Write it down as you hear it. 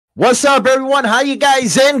What's up, everyone? How you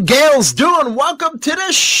guys and gals doing? Welcome to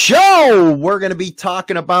the show. We're going to be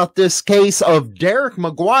talking about this case of Derick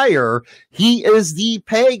Mcguire. He is the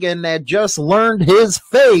pagan that just learned his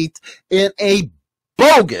fate in a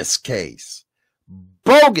bogus case.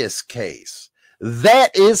 Bogus case.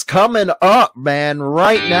 That is coming up, man,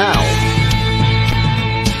 right now.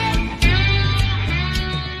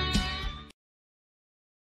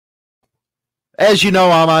 As you know,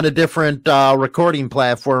 I'm on a different recording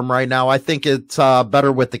platform right now. I think it's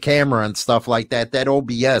better with the camera and stuff like that. That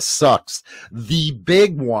OBS sucks. The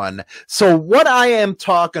big one. So what I am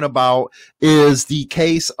talking about is the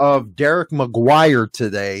case of Derick Mcguire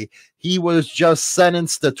today. He was just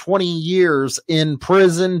sentenced to 20 years in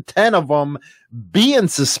prison, 10 of them being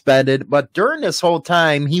suspended. But during this whole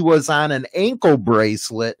time, he was on an ankle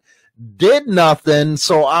bracelet. Did nothing,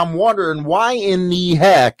 so I'm wondering why in the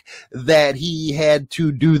heck that he had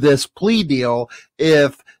to do this plea deal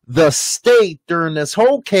if the state during this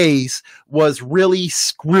whole case was really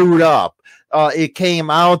screwed up. It came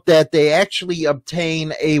out that they actually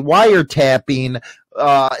obtained a wiretapping.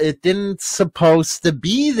 It didn't supposed to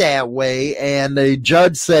be that way, and the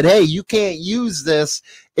judge said, hey, you can't use this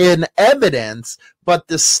in evidence, but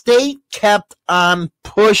the state kept on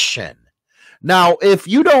pushing. Now, if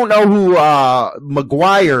you don't know who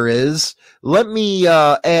Mcguire is, let me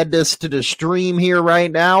add this to the stream here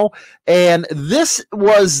right now. And this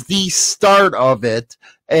was the start of it.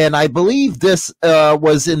 And I believe this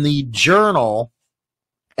was in the Journal,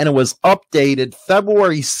 and it was updated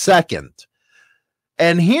February 2nd.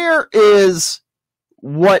 And here is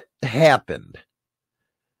what happened.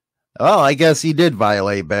 Oh, I guess he did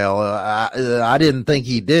violate bail. I didn't think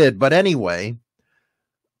he did, but anyway.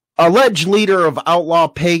 Alleged leader of outlaw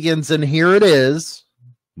pagans, and here it is,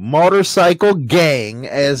 motorcycle gang,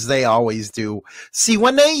 as they always do. See,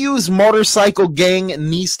 when they use motorcycle gang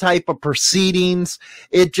in these type of proceedings,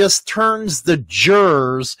 it just turns the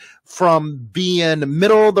jurors from being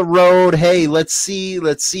middle of the road, hey, let's see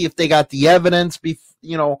if they got the evidence,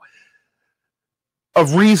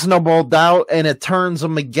 of reasonable doubt, and it turns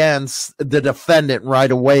them against the defendant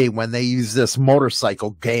right away when they use this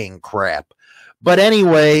motorcycle gang crap. But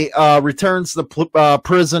anyway, returns to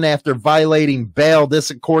prison after violating bail. This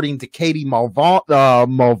according to Katie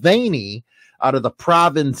Mulvaney out of the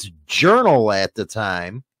Province Journal at the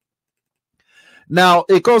time. Now,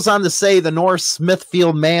 it goes on to say the North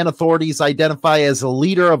Smithfield man authorities identify as a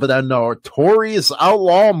leader of the notorious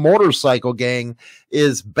outlaw motorcycle gang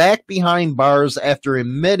is back behind bars after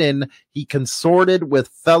admitting he consorted with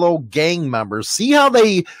fellow gang members. See how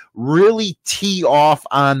they really tee off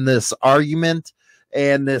on this argument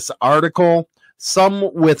and this article?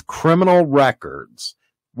 Some with criminal records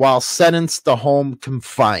while sentenced to home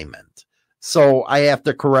confinement. So I have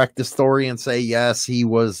to correct the story and say, yes, he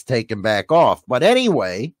was taken back off. But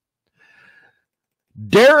anyway,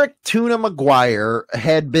 Derick Tuna Mcguire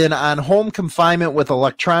had been on home confinement with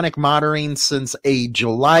electronic monitoring since a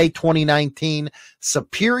July 2019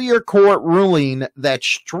 Superior Court ruling that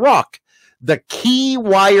struck the key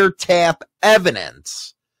wiretap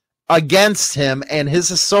evidence against him and his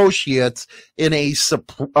associates in a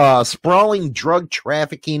sprawling drug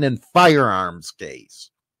trafficking and firearms case.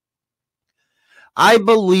 I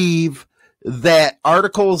believe that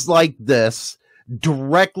articles like this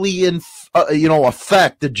directly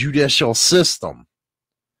affect the judicial system.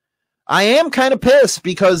 I am kind of pissed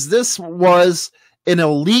because this was an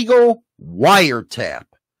illegal wiretap.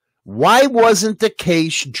 Why wasn't the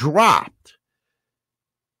case dropped?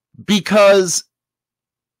 Because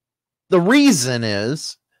the reason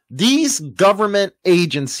is these government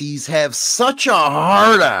agencies have such a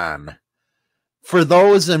hard-on for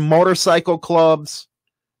those in motorcycle clubs.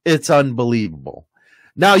 It's unbelievable.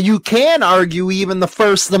 Now, you can argue even the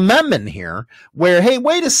First Amendment here, where, hey,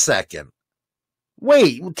 wait a second.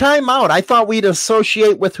 Wait, time out. I thought we'd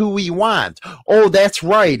associate with who we want. Oh, that's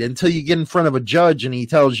right, until you get in front of a judge and he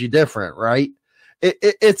tells you different, right?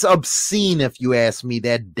 It's obscene if you ask me,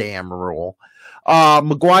 that damn rule.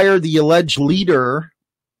 Mcguire, the alleged leader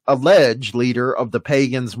of the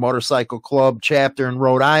Pagans Motorcycle Club chapter in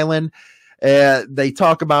Rhode Island, they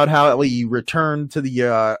talk about how he returned to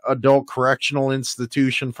the adult correctional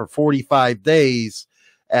institution for 45 days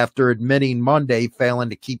after admitting Monday failing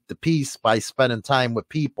to keep the peace by spending time with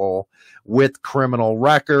people with criminal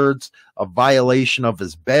records, a violation of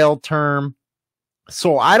his bail term.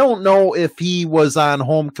 So I don't know if he was on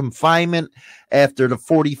home confinement after the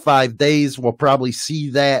 45 days. We'll probably see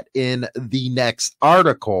that in the next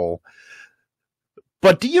article.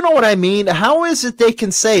 But do you know what I mean? How is it they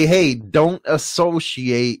can say, hey, don't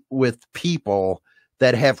associate with people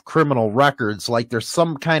that have criminal records, like there's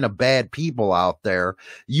some kind of bad people out there.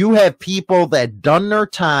 You have people that done their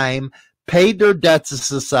time, paid their debt to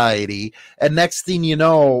society, and next thing you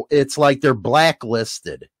know, it's like they're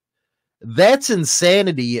blacklisted. That's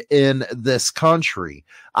insanity in this country.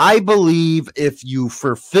 I believe if you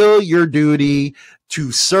fulfill your duty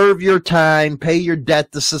to serve your time, pay your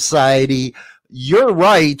debt to society, your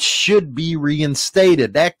rights should be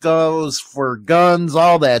reinstated. That goes for guns,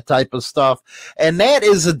 all that type of stuff. And that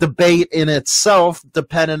is a debate in itself,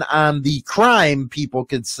 depending on the crime, people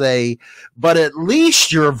could say. But at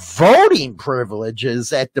least your voting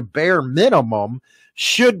privileges, at the bare minimum,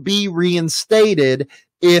 should be reinstated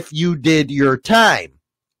if you did your time.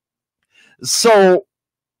 So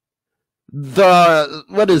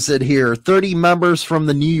what is it here? 30 members from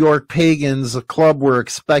the New York Pagans club were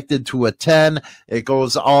expected to attend. It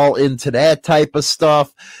goes all into that type of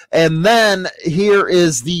stuff. And then here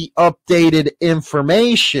is the updated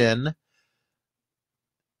information.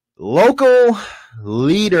 Local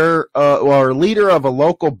leader or leader of a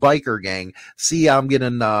local biker gang. See, I'm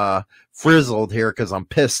getting frizzled here because I'm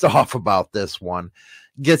pissed off about this one.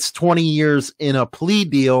 Gets 20 years in a plea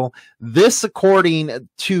deal. This according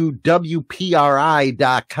to WPRI.com.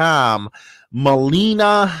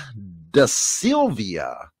 Melina da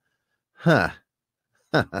Silva.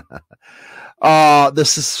 The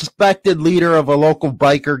suspected leader of a local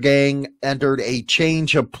biker gang entered a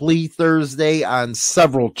change of plea Thursday on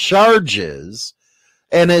several charges.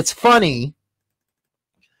 And it's funny.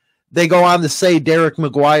 They go on to say Derick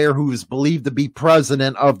Mcguire, who is believed to be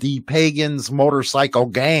president of the Pagans motorcycle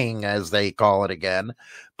gang, as they call it again,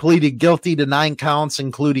 pleaded guilty to 9 counts,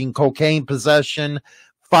 including cocaine possession,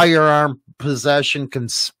 firearm possession,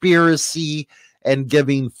 conspiracy, and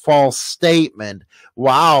giving false statement.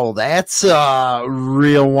 Wow, that's a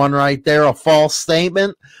real one right there, a false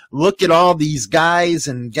statement. Look at all these guys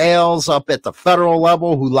and gals up at the federal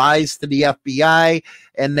level who lies to the FBI,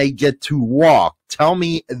 and they get to walk. Tell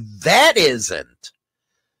me that isn't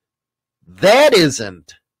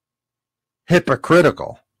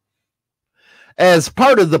hypocritical. As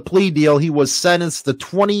part of the plea deal, he was sentenced to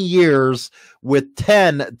 20 years with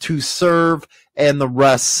 10 to serve and the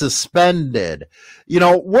rest suspended. You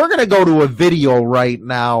know, we're going to go to a video right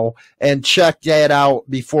now and check that out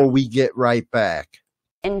before we get right back.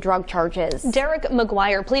 In drug charges. Derick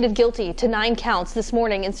Mcguire pleaded guilty to 9 counts this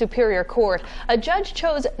morning in Superior Court. A judge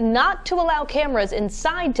chose not to allow cameras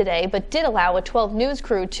inside today, but did allow a 12 News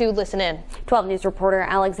crew to listen in. 12 News reporter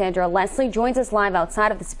Alexandra Leslie joins us live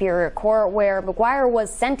outside of the Superior Court where Mcguire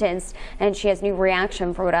was sentenced, and she has new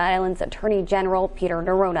reaction from Rhode Island's Attorney General Peter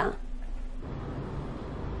Neronha.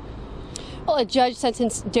 Well, a judge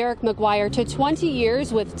sentenced Derick Mcguire to 20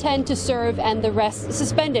 years with 10 to serve and the rest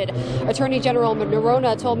suspended. Attorney General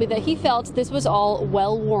Neronha told me that he felt this was all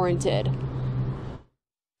well warranted.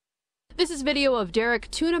 This is video of Derick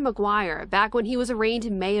 "Tuna" Mcguire back when he was arraigned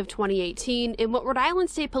in May of 2018 in what Rhode Island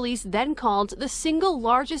State Police then called the single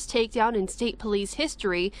largest takedown in state police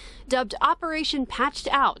history, dubbed Operation Patched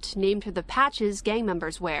Out, named for the patches gang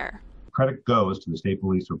members wear. Credit goes to the state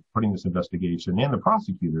police for putting this investigation and the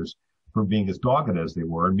prosecutors for being as dogged as they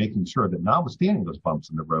were and making sure that notwithstanding those bumps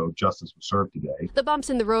in the road, justice was served today. The bumps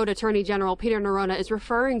in the road Attorney General Peter Neronha is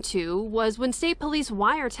referring to was when state police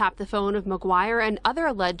wiretapped the phone of Mcguire and other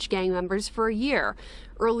alleged gang members for a year.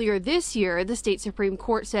 Earlier this year, the state Supreme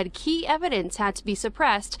Court said key evidence had to be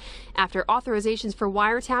suppressed after authorizations for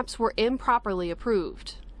wiretaps were improperly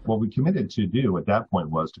approved. What we committed to do at that point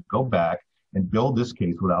was to go back and build this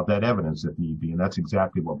case without that evidence if need be, and that's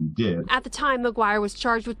exactly what we did. At the time, Mcguire was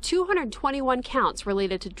charged with 221 counts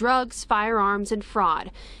related to drugs, firearms, and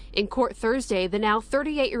fraud. In court Thursday, the now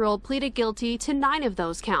 38-year-old pleaded guilty to 9 of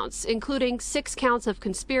those counts, including 6 counts of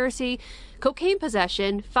conspiracy, cocaine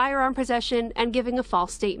possession, firearm possession, and giving a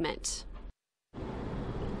false statement.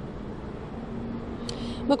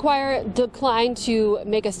 Mcguire declined to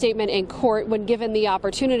make a statement in court. When given the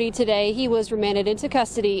opportunity today, he was remanded into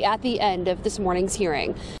custody at the end of this morning's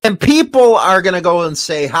hearing. And people are going to go and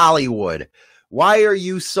say, Hollywood, why are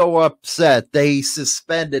you so upset? They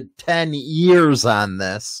suspended 10 years on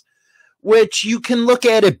this, which you can look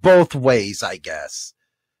at it both ways, I guess.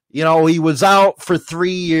 You know, he was out for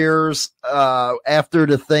 3 years after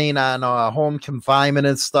the thing on home confinement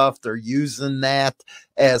and stuff. They're using that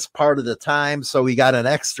as part of the time, so he got an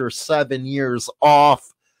extra 7 years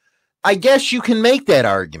off. I guess you can make that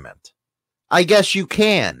argument. I guess you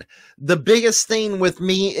can. The biggest thing with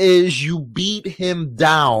me is you beat him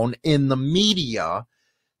down in the media,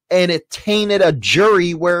 and it tainted a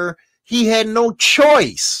jury where he had no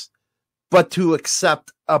choice but to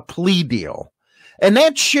accept a plea deal. And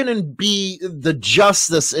that shouldn't be the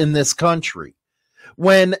justice in this country.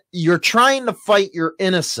 When you're trying to fight your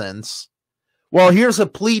innocence, well, here's a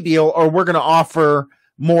plea deal, or we're going to offer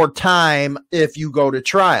more time if you go to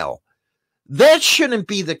trial. That shouldn't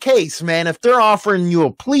be the case, man. If they're offering you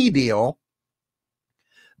a plea deal,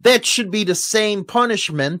 that should be the same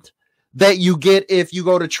punishment that you get if you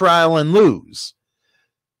go to trial and lose.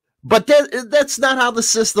 But that's not how the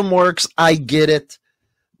system works. I get it.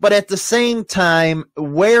 But at the same time,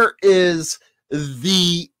 where is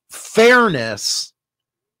the fairness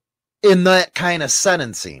in that kind of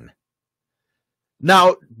sentencing?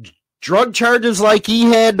 Now, drug charges like he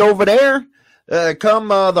had over there, come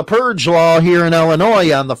the purge law here in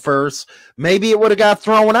Illinois on the 1st, maybe it would have got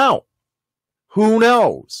thrown out. Who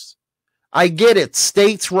knows? I get it.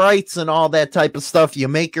 States' rights and all that type of stuff. You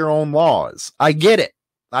make your own laws. I get it.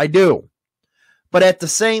 I do. But at the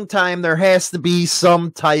same time, there has to be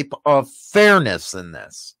some type of fairness in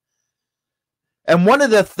this. And one of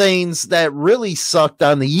the things that really sucked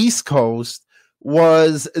on the East Coast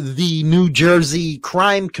was the New Jersey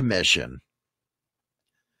Crime Commission.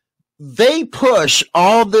 They push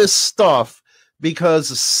all this stuff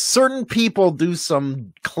because certain people do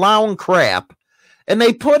some clown crap and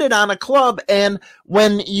they put it on a club. And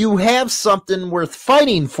when you have something worth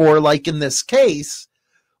fighting for, like in this case,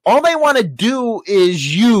 all they want to do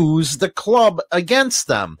is use the club against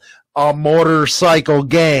them. A motorcycle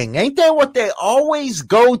gang. Ain't that what they always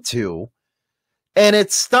go to? And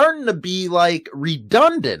it's starting to be like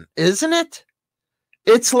redundant, isn't it?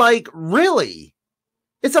 It's like, really?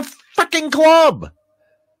 It's a fucking club.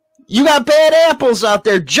 You got bad apples out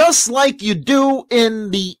there, just like you do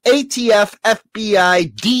in the ATF,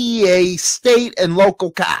 FBI, DEA, state, and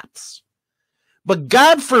local cops. But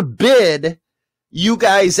God forbid you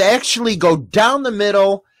guys actually go down the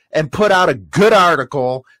middle and put out a good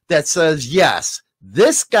article that says, yes,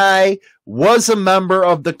 this guy was a member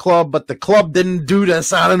of the club, but the club didn't do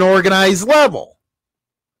this on an organized level.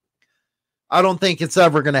 I don't think it's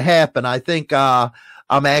ever going to happen. I think I'm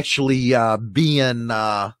actually being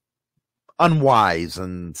unwise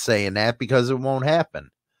in saying that because it won't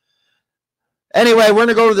happen. Anyway, we're going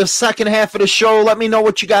to go to the second half of the show. Let me know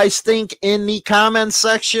what you guys think in the comments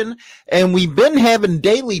section. And we've been having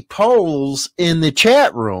daily polls in the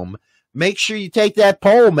chat room. Make sure you take that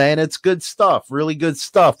poll, man. It's good stuff. Really good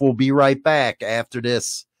stuff. We'll be right back after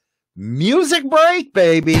this music break,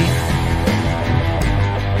 baby.